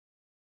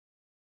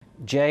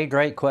Jay,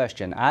 great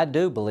question. I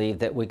do believe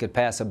that we could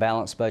pass a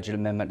balanced budget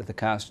amendment to the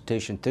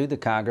Constitution through the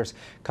Congress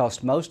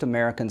because most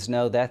Americans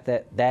know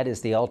that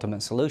is the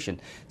ultimate solution.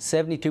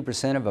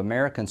 72% of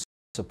Americans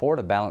support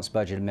a balanced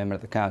budget amendment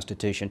of the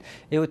Constitution.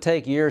 It would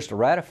take years to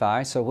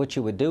ratify, so what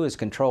you would do is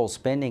control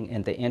spending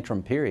in the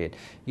interim period.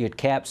 You'd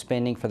cap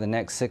spending for the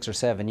next 6 or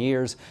 7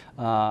 years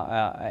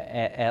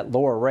at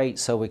lower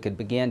rates so we could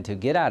begin to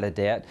get out of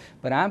debt.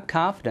 But I'm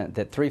confident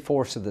that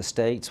 3/4 of the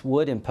states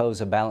would impose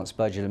a balanced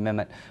budget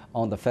amendment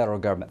on the federal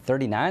government.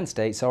 39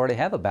 states already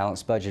have a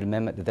balanced budget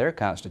amendment to their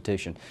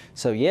Constitution.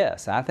 So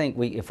yes, I think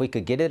if we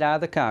could get it out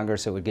of the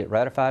Congress, it would get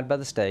ratified by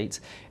the states.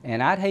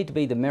 And I'd hate to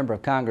be the member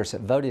of Congress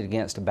that voted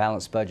against a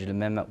balanced budget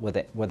amendment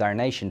with our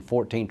nation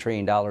 $14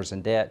 trillion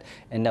in debt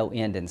and no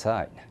end in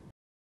sight.